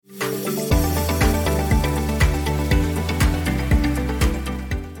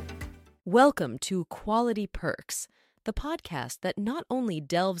Welcome to Quality Perks, the podcast that not only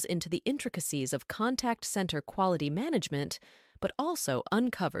delves into the intricacies of contact center quality management, but also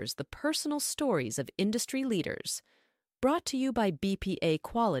uncovers the personal stories of industry leaders. Brought to you by BPA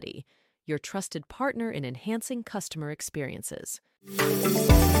Quality, your trusted partner in enhancing customer experiences.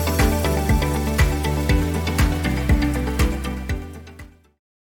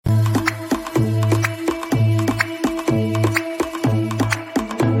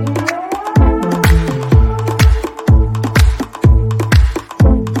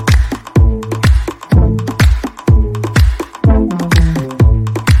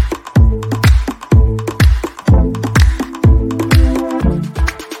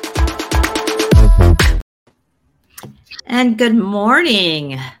 And good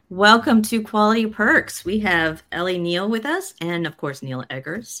morning. Welcome to Quality Perks. We have Neal with us and, of course, Neal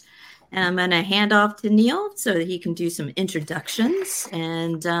Eggers. And I'm going to hand off to Neal so that he can do some introductions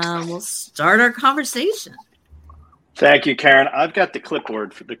and we'll start our conversation. Thank you, Karen. I've got the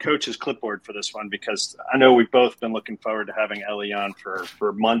clipboard, for the coach's clipboard for this one because I know we've both been looking forward to having Elle on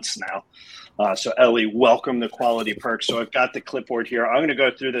for months now. So Elle, welcome to Quality Perks. So I've got the clipboard here. I'm going to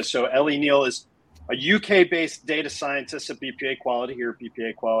go through this. So Elle Neal is a UK-based data scientist at BPA Quality, here at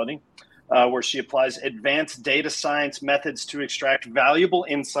BPA Quality, where she applies advanced data science methods to extract valuable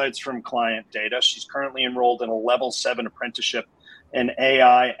insights from client data. She's currently enrolled in a level 7 apprenticeship in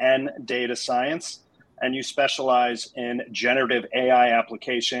AI and data science, and you specialize in generative AI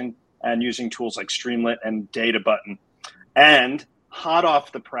application and using tools like Streamlit and Data Button. And hot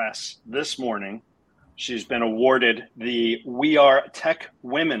off the press this morning, she's been awarded the We Are Tech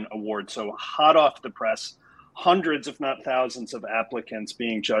Women Award. So hot off the press, hundreds, if not thousands of applicants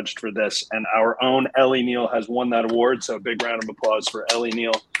being judged for this. And our own Elle Neal has won that award. So a big round of applause for Elle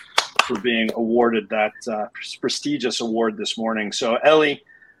Neal for being awarded that prestigious award this morning. So Elle,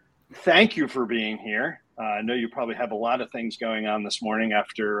 thank you for being here. I know you probably have a lot of things going on this morning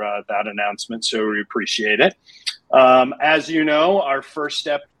after that announcement, so we appreciate it. As you know, our first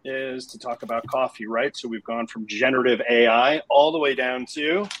step is to talk about coffee, right? So we've gone from generative AI all the way down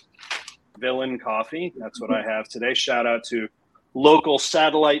to Villain Coffee. That's what I have today. Shout out to local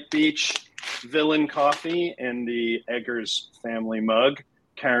Satellite Beach Villain Coffee in the Eggers family mug.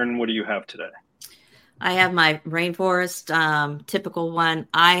 Karen, what do you have today? I have my Rainforest typical one.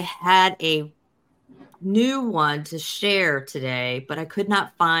 I had a new one to share today, but I could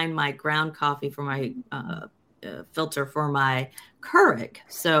not find my ground coffee for my filter for my Keurig.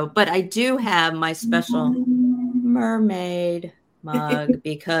 So, but I do have my special mermaid mug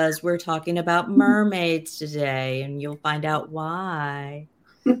because we're talking about mermaids today, and you'll find out why.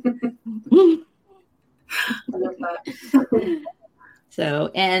 I love that. So,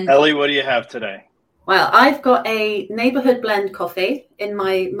 and Elle, what do you have today? Well, I've got a neighborhood blend coffee in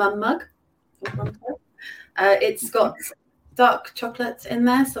my mum mug. It's got dark chocolate in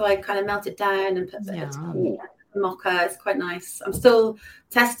there, so I kind of melt it down and put it in mocha. It's quite nice. I'm still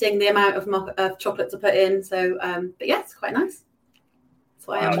testing the amount of chocolate to put in, so but yeah, it's quite nice.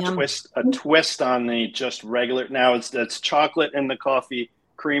 So a twist on the just regular. Now it's chocolate in the coffee,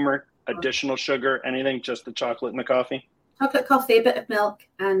 creamer, additional sugar, anything, just the chocolate in the coffee. Chocolate coffee, a bit of milk,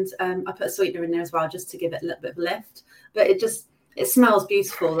 and I put a sweetener in there as well, just to give it a little bit of a lift. But it smells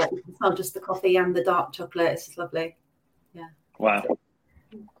beautiful. Like you can smell just the coffee and the dark chocolate. It's just lovely. Yeah. Wow.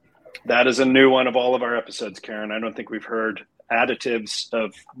 That is a new one of all of our episodes, Karen. I don't think we've heard additives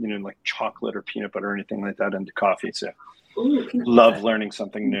of, like chocolate or peanut butter or anything like that into coffee. So love learning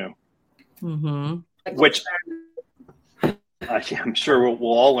something new. Mm-hmm. Which I'm sure we'll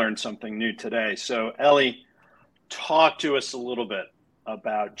all learn something new today. So Elle, talk to us a little bit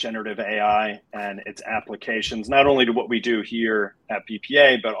about generative AI and its applications, not only to what we do here at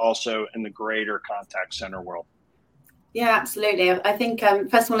BPA, but also in the greater contact center world. Yeah, absolutely. I think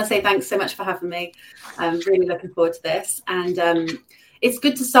first I want to say thanks so much for having me. I'm really looking forward to this. And it's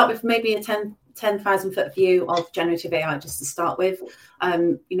good to start with maybe a 10,000 foot view of generative AI just to start with.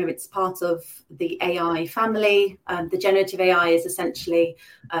 It's part of the AI family. The generative AI is essentially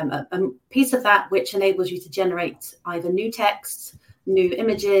a piece of that which enables you to generate either new text, new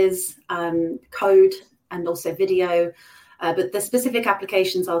images, code, and also video. But the specific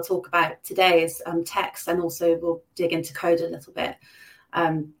applications I'll talk about today is text, and also we'll dig into code a little bit.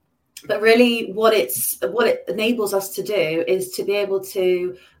 But really what it enables us to do is to be able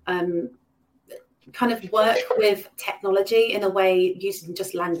to kind of work with technology in a way using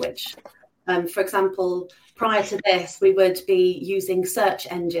just language. For example, prior to this, we would be using search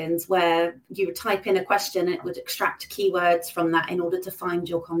engines where you would type in a question and it would extract keywords from that in order to find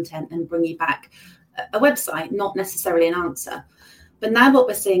your content and bring you back a website, not necessarily an answer. But now what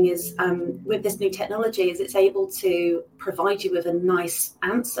we're seeing is with this new technology is it's able to provide you with a nice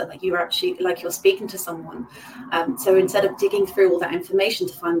answer, like you're speaking to someone. So instead of digging through all that information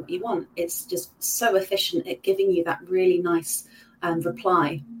to find what you want, it's just so efficient at giving you that really nice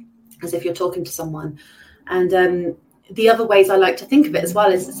reply as if you're talking to someone. And the other ways I like to think of it as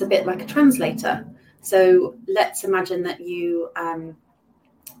well is it's a bit like a translator. So let's imagine that you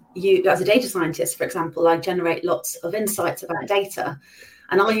as a data scientist, for example, I generate lots of insights about data,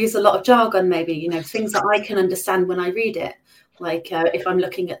 and I'll use a lot of jargon, maybe, things that I can understand when I read it. Like if I'm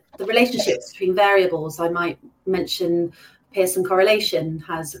looking at the relationships between variables, I might mention Pearson correlation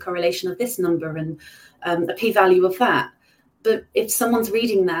has a correlation of this number and a p-value of that. But if someone's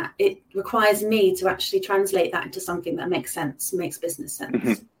reading that, it requires me to actually translate that into something that makes sense, makes business sense.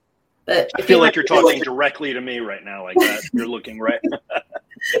 Mm-hmm. But I feel like you're talking directly to me right now, like that. You're looking right.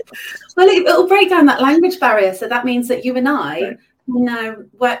 Well, it'll break down that language barrier. So that means that you and I will now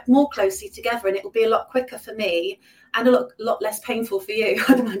work more closely together, and it will be a lot quicker for me and a lot less painful for you,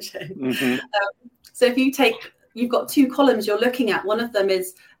 I'd imagine. Mm-hmm. So if you've got two columns you're looking at, one of them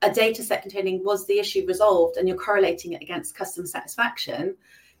is a data set containing was the issue resolved, and you're correlating it against customer satisfaction.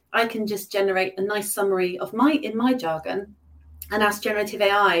 I can just generate a nice summary of in my jargon and ask generative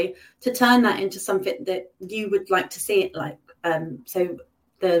AI to turn that into something that you would like to see it like. So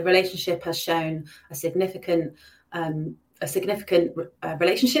the relationship has shown a significant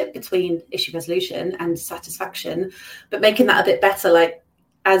relationship between issue resolution and satisfaction, but making that a bit better, like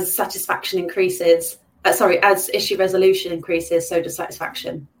as satisfaction increases, as issue resolution increases, so does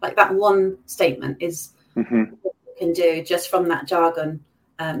satisfaction. Like that one statement is what you can do just from that jargon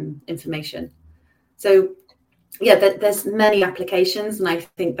information. So yeah, there's many applications, and I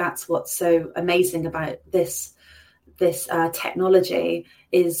think that's what's so amazing about this technology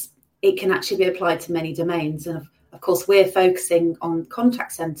is it can actually be applied to many domains. And of course, we're focusing on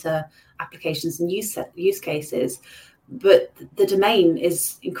contact center applications and use cases, but the domain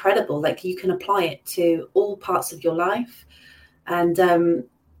is incredible. Like you can apply it to all parts of your life. And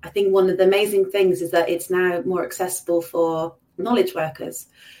I think one of the amazing things is that it's now more accessible for knowledge workers.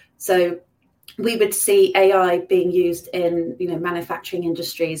 So we would see AI being used in, manufacturing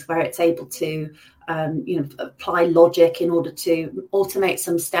industries where it's able to, apply logic in order to automate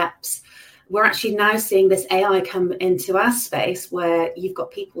some steps. We're actually now seeing this AI come into our space where you've got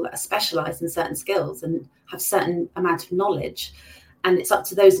people that are specialized in certain skills and have certain amount of knowledge. And it's up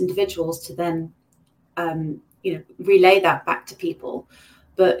to those individuals to then, relay that back to people.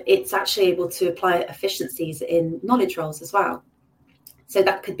 But it's actually able to apply efficiencies in knowledge roles as well. So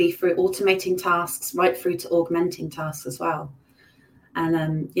that could be through automating tasks right through to augmenting tasks as well.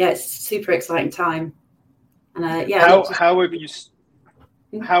 And it's a super exciting time. And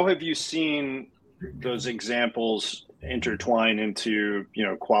how have you seen those examples intertwine into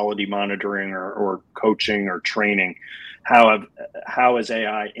quality monitoring or coaching or training? How has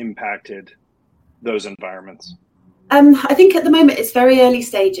AI impacted those environments? I think at the moment it's very early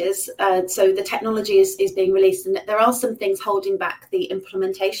stages. So the technology is being released, and there are some things holding back the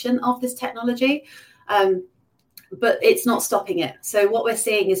implementation of this technology, but it's not stopping it. So what we're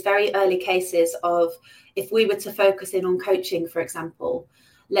seeing is very early cases of, if we were to focus in on coaching, for example,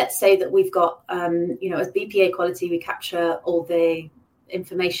 let's say that we've got, as BPA quality, we capture all the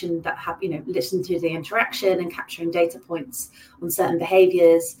information that have, listen to the interaction and capturing data points on certain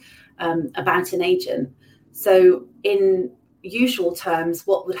behaviors about an agent. So in usual terms,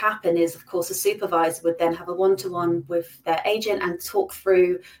 what would happen is, of course, a supervisor would then have a one-to-one with their agent and talk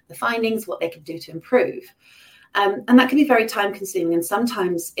through the findings, what they could do to improve. And that can be very time consuming. And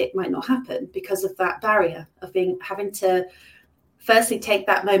sometimes it might not happen because of that barrier of having to firstly take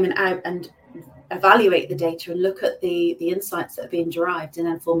that moment out and evaluate the data and look at the insights that are being derived and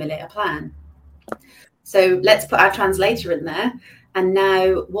then formulate a plan. So let's put our translator in there. And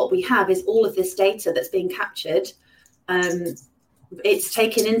now what we have is all of this data that's being captured. It's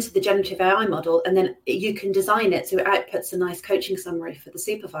taken into the generative AI model, and then you can design it so it outputs a nice coaching summary for the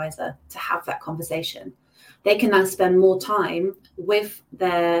supervisor to have that conversation. They can now spend more time with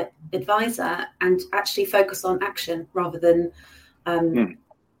their advisor and actually focus on action rather than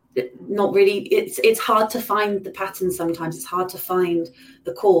not really. It's hard to find the pattern sometimes. It's hard to find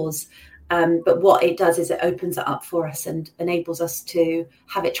the cause. But what it does is it opens it up for us and enables us to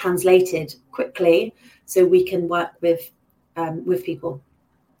have it translated quickly so we can work with people.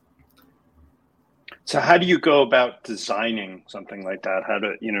 So how do you go about designing something like that? How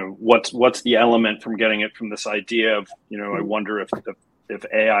to, what's the element from getting it from this idea of, I wonder if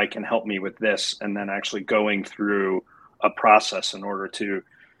AI can help me with this, and then actually going through a process in order to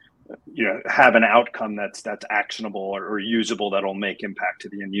have an outcome that's actionable or usable that'll make impact to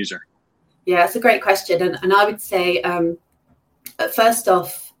the end user? Yeah, it's a great question. And I would say, first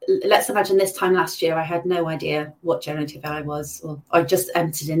off, let's imagine this time last year, I had no idea what generative AI was, or I just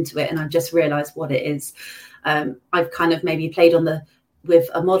entered into it and I just realized what it is. I've kind of maybe played with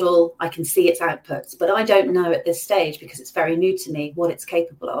a model. I can see its outputs, but I don't know at this stage, because it's very new to me, what it's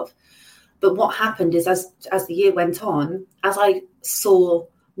capable of. But what happened is as the year went on, as I saw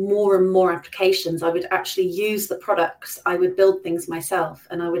more and more applications, I would actually use the products. I would build things myself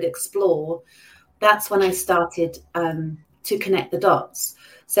and I would explore. That's when I started to connect the dots.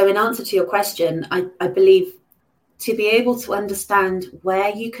 So in answer to your question, I believe to be able to understand where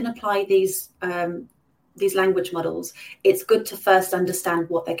you can apply these language models, it's good to first understand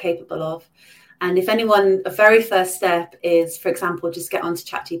what they're capable of. And if anyone, a very first step is, for example, just get onto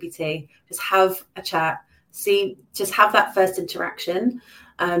ChatGPT, just have a chat, just have that first interaction.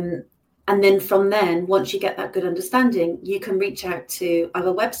 And then from then, once you get that good understanding, you can reach out to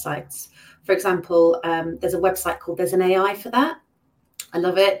other websites. For example, there's a website called There's an AI for that. I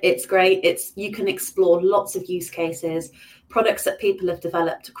love it. It's great. You can explore lots of use cases, products that people have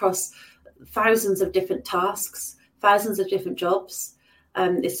developed across thousands of different tasks, thousands of different jobs.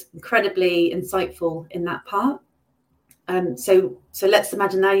 It's incredibly insightful in that part. So let's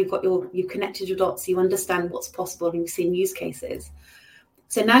imagine now you've connected your dots, you understand what's possible, and you've seen use cases.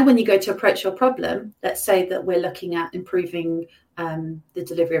 So now when you go to approach your problem, let's say that we're looking at improving the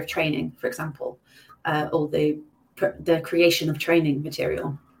delivery of training, for example, or the creation of training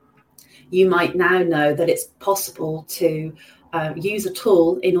material. You might now know that it's possible to use a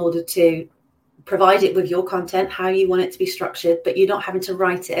tool in order to provide it with your content, how you want it to be structured, but you're not having to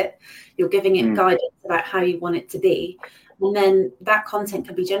write it. You're giving it guidance about how you want it to be. And then that content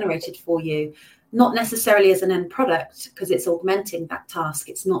can be generated for you, not necessarily as an end product, because it's augmenting that task.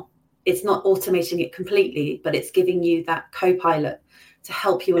 It's not automating it completely, but it's giving you that co-pilot to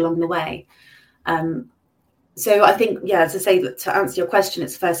help you along the way. So I think, as I say, to answer your question,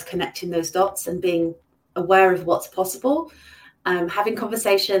 it's first connecting those dots and being aware of what's possible. Having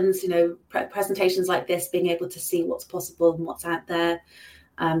conversations, presentations like this, being able to see what's possible and what's out there,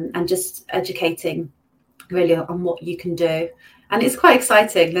 and just educating really on what you can do. And it's quite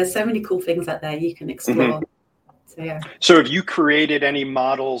exciting. There's so many cool things out there you can explore. So, yeah. So have you created any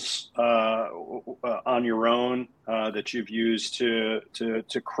models on your own that you've used to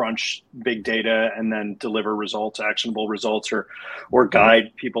crunch big data and then deliver results, actionable results, or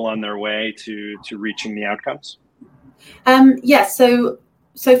guide people on their way to reaching the outcomes? Yes. So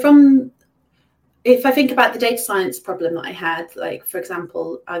if I think about the data science problem that I had, like, for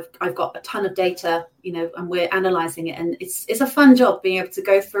example, I've got a ton of data, and we're analyzing it, and it's a fun job being able to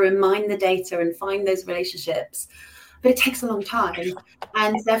go through and mine the data and find those relationships, but it takes a long time,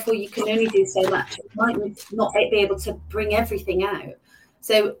 and therefore you can only do so much. You might not be able to bring everything out.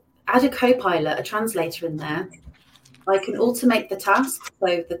 So add a co-pilot, a translator in there. I can automate the task,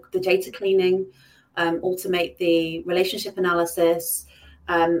 so the data cleaning, automate the relationship analysis,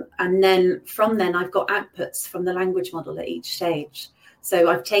 and then from then I've got outputs from the language model at each stage. So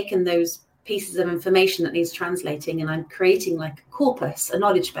I've taken those pieces of information that needs translating, and I'm creating like a corpus, a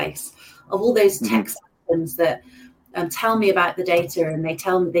knowledge base of all those text items that tell me about the data, and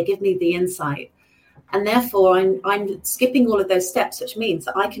they give me the insight. And therefore I'm skipping all of those steps, which means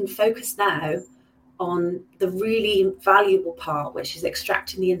that I can focus now on the really valuable part, which is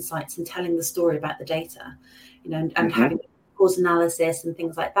extracting the insights and telling the story about the data, and having cause analysis and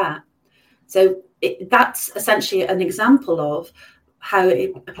things like that. So that's essentially an example of how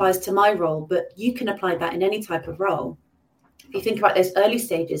it applies to my role, but you can apply that in any type of role. If you think about those early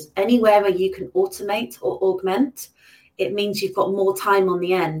stages, anywhere where you can automate or augment, it means you've got more time on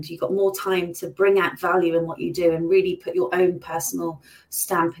the end. You've got more time to bring out value in what you do and really put your own personal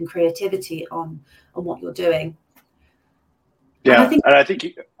stamp and creativity on what you're doing. Yeah, and I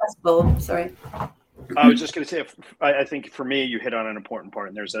think sorry. I was just going to say, I think for me, you hit on an important part,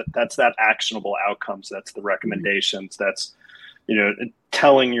 and that's that actionable outcomes. That's the recommendations. That's,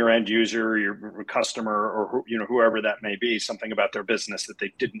 telling your end user, your customer, or whoever that may be, something about their business that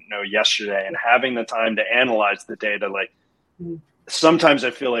they didn't know yesterday, and having the time to analyze the data. Like sometimes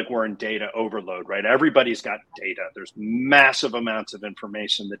I feel like we're in data overload, right? Everybody's got data. There's massive amounts of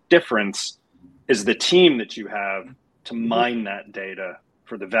information. The difference is the team that you have to mine that data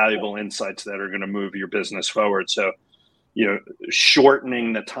for the valuable insights that are going to move your business forward. So,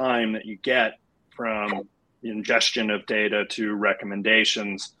 shortening the time that you get from ingestion of data to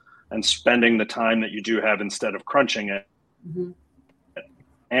recommendations, and spending the time that you do have instead of crunching it,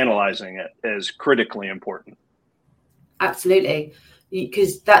 analyzing it, is critically important. Absolutely.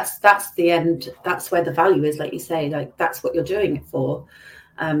 because that's the end. That's where the value is, like you say. Like that's what you're doing it for.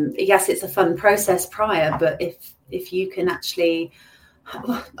 Yes, it's a fun process prior, but if you can actually,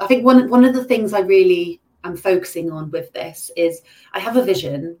 I think one of the things I really am focusing on with this is I have a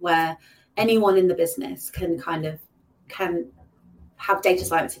vision where anyone in the business can have data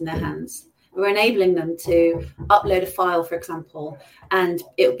science in their hands. We're enabling them to upload a file, for example, and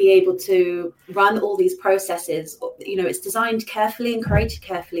it'll be able to run all these processes. You know, it's designed carefully and created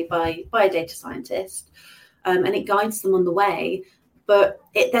carefully by a data scientist, and it guides them on the way. But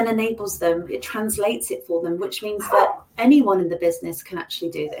it then enables them, it translates it for them, which means that anyone in the business can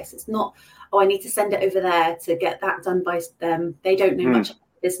actually do this. It's not, oh, I need to send it over there to get that done by them. They don't know much about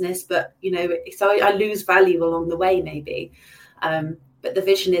business, but, you know, so I lose value along the way, maybe. But the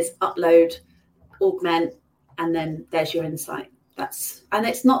vision is upload, augment, and then there's your insight. And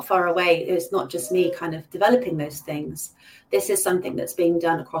it's not far away. It's not just me kind of developing those things. This is something that's being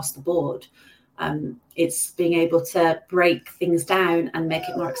done across the board. It's being able to break things down and make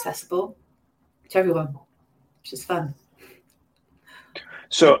it more accessible to everyone, which is fun.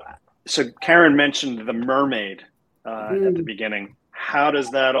 So Karen mentioned the mermaid at the beginning. How does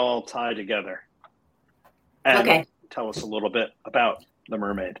that all tie together? And tell us a little bit about the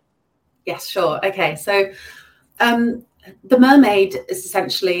mermaid. Yes, sure. Okay, so the mermaid is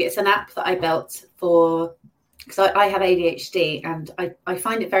essentially, it's an app that I built for, because I have ADHD and I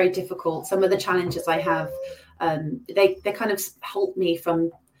find it very difficult. Some of the challenges I have, they kind of halt me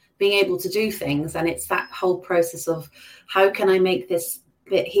from being able to do things. And it's that whole process of how can I make this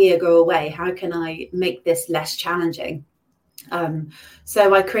bit here go away? How can I make this less challenging?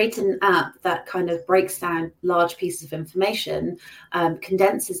 So I created an app that kind of breaks down large pieces of information,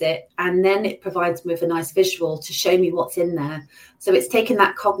 condenses it, and then it provides me with a nice visual to show me what's in there. So it's taken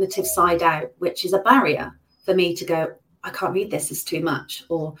that cognitive side out, which is a barrier for me to go, I can't read this, it's too much.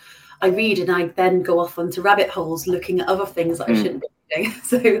 Or I read and I then go off onto rabbit holes looking at other things that I shouldn't be doing.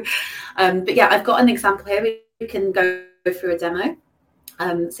 So, but yeah, I've got an example here. We can go through a demo.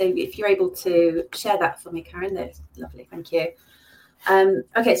 So if you're able to share that for me, Karen, that's lovely. Thank you.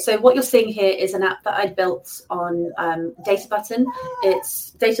 Okay, so what you're seeing here is an app that I built on Data Button.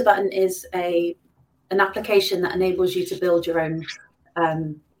 Data Button is an application that enables you to build your own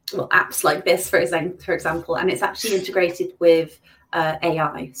apps like this, for example, and it's actually integrated with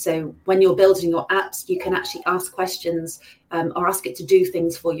AI. So when you're building your apps, you can actually ask questions or ask it to do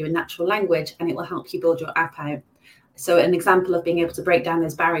things for you in natural language, and it will help you build your app out. So an example of being able to break down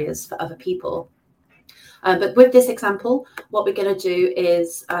those barriers for other people. But with this example, what we're going to do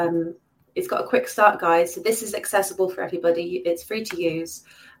is it's got a quick start guide. So this is accessible for everybody. It's free to use.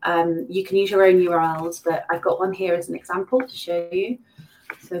 You can use your own URLs, but I've got one here as an example to show you.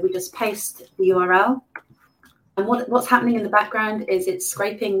 So we just paste the URL. And what's happening in the background is it's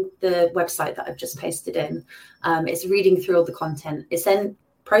scraping the website that I've just pasted in. It's reading through all the content. It's then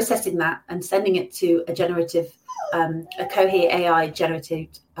processing that and sending it to a Cohere AI generative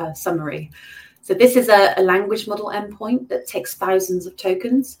summary. So this is a language model endpoint that takes thousands of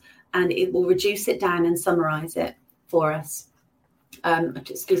tokens, and it will reduce it down and summarize it for us.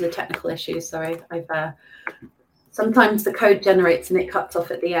 Excuse a technical issue. Sorry, sometimes the code generates and it cuts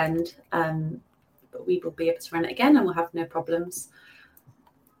off at the end, but we will be able to run it again and we'll have no problems.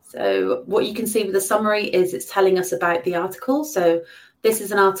 So what you can see with the summary is it's telling us about the article. So this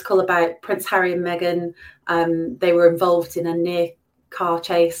is an article about Prince Harry and Meghan. They were involved in a near car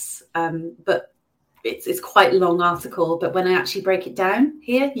chase, but it's quite a long article. But when I actually break it down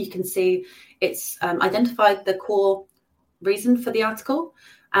here, you can see it's identified the core reason for the article.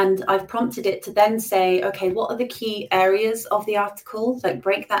 And I've prompted it to then say, okay, what are the key areas of the article? Like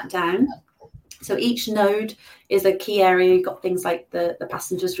break that down. So each node is a key area. You've got things like the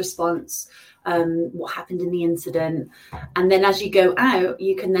passenger's response, what happened in the incident. And then as you go out,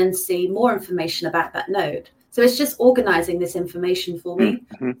 you can then see more information about that node. So it's just organizing this information for me.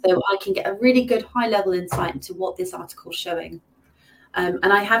 So I can get a really good high level insight into what this article is showing.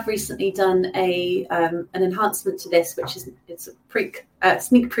 And I have recently done an enhancement to this, which is it's a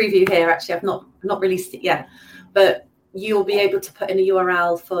sneak preview here. Actually, I've not released it yet, but you'll be able to put in a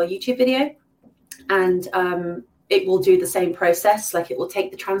URL for a YouTube video, and it will do the same process. Like it will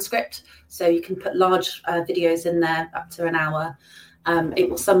take the transcript, so you can put large videos in there up to an hour. It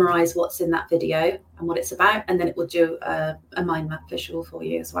will summarize what's in that video and what it's about, and then it will do a mind map visual for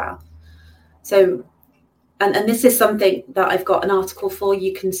you as well. So. And this is something that I've got an article for.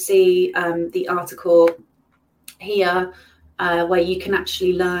 You can see the article here where you can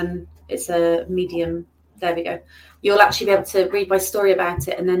actually learn. It's a Medium. There we go. You'll actually be able to read my story about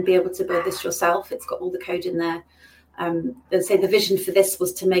it and then be able to build this yourself. It's got all the code in there. Let's say the vision for this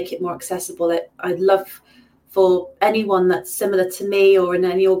was to make it more accessible. I'd love for anyone that's similar to me or in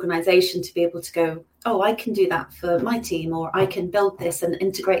any organization to be able to go, oh, I can do that for my team, or I can build this and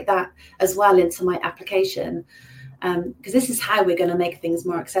integrate that as well into my application. Because this is how we're going to make things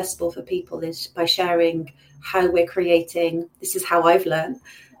more accessible for people, is by sharing how we're creating. This is how I've learned,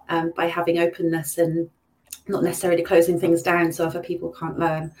 by having openness and not necessarily closing things down so other people can't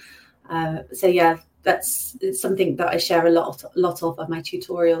learn. So yeah, it's something that I share a lot of my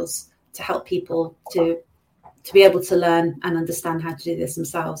tutorials to help people to be able to learn and understand how to do this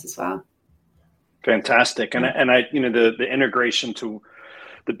themselves as well. Fantastic. And I the integration to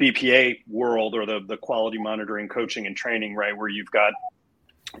the BPA world, or the quality monitoring, coaching, and training, right, where you've got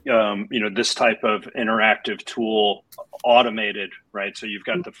this type of interactive tool automated, right? So you've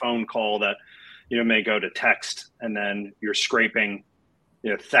got the phone call that may go to text, and then you're scraping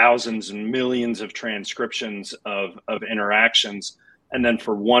thousands and millions of transcriptions of interactions, and then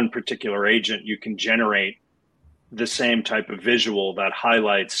for one particular agent you can generate the same type of visual that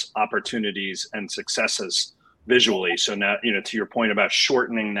highlights opportunities and successes visually. So now, to your point about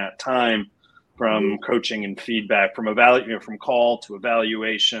shortening that time from coaching and feedback, from from call to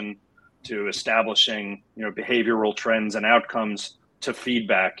evaluation to establishing, behavioral trends and outcomes, to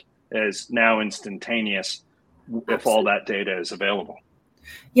feedback, is now instantaneous. Absolutely. If all that data is available.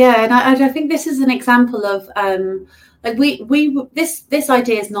 Yeah, and I think this is an example of this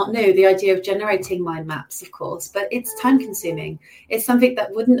idea is not new, the idea of generating mind maps, of course, but it's time consuming. It's something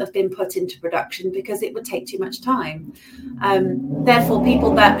that wouldn't have been put into production because it would take too much time. Therefore,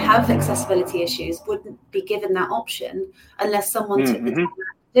 people that have accessibility issues wouldn't be given that option unless someone took the time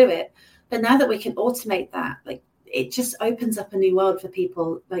to do it. But now that we can automate that, it just opens up a new world for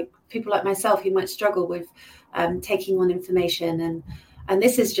people like myself who might struggle with taking on information. And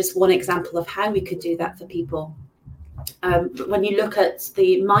this is just one example of how we could do that for people. When you look at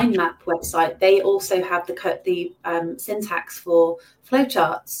the Mind Map website, they also have the syntax for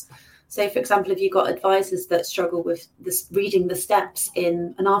flowcharts. So, for example, if you've got advisors that struggle with reading the steps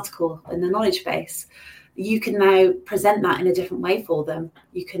in an article in the knowledge base, you can now present that in a different way for them.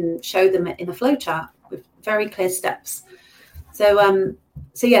 You can show them it in a flowchart with very clear steps. So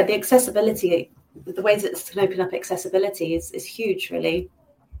yeah, the accessibility, the ways that this can open up accessibility is huge, really.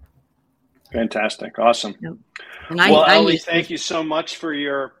 Fantastic. Awesome. Yep. And Elle, thank you so much for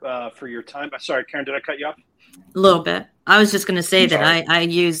your time. Sorry, Karen, did I cut you off? A little bit. I was just going to say that I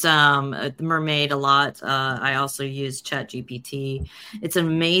use Mermaid a lot. I also use ChatGPT. It's an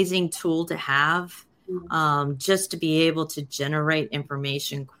amazing tool to have, just to be able to generate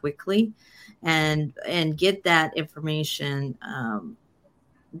information quickly and get that information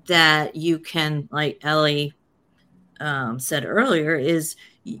that you can, like Ellie said earlier, is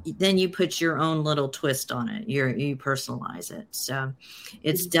then you put your own little twist on it. You personalize it. So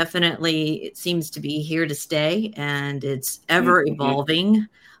it's definitely, it seems to be here to stay, and it's ever evolving.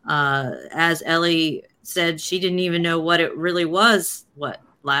 As Ellie said, she didn't even know what it really was,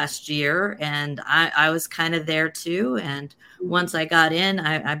 last year. And I was kind of there too. And once I got in,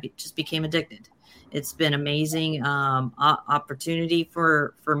 I just became addicted. It's been amazing opportunity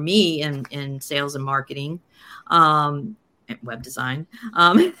for me in sales and marketing. Web design,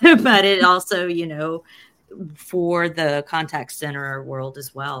 but it also, for the contact center world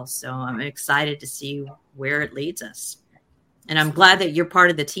as well. So I'm excited to see where it leads us. And I'm glad that you're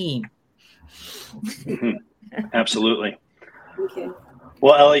part of the team. Absolutely. Thank you.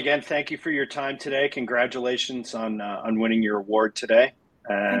 Well, Elle, again, thank you for your time today. Congratulations on winning your award today,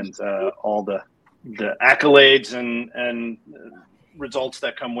 and all the accolades and results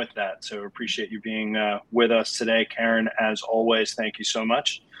that come with that. So appreciate you being with us today. Karen, as always, thank you so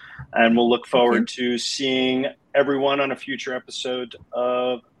much. And we'll look forward to seeing everyone on a future episode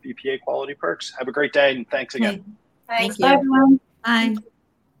of BPA Quality Perks. Have a great day, and thanks again. Thanks. Bye, everyone. Bye.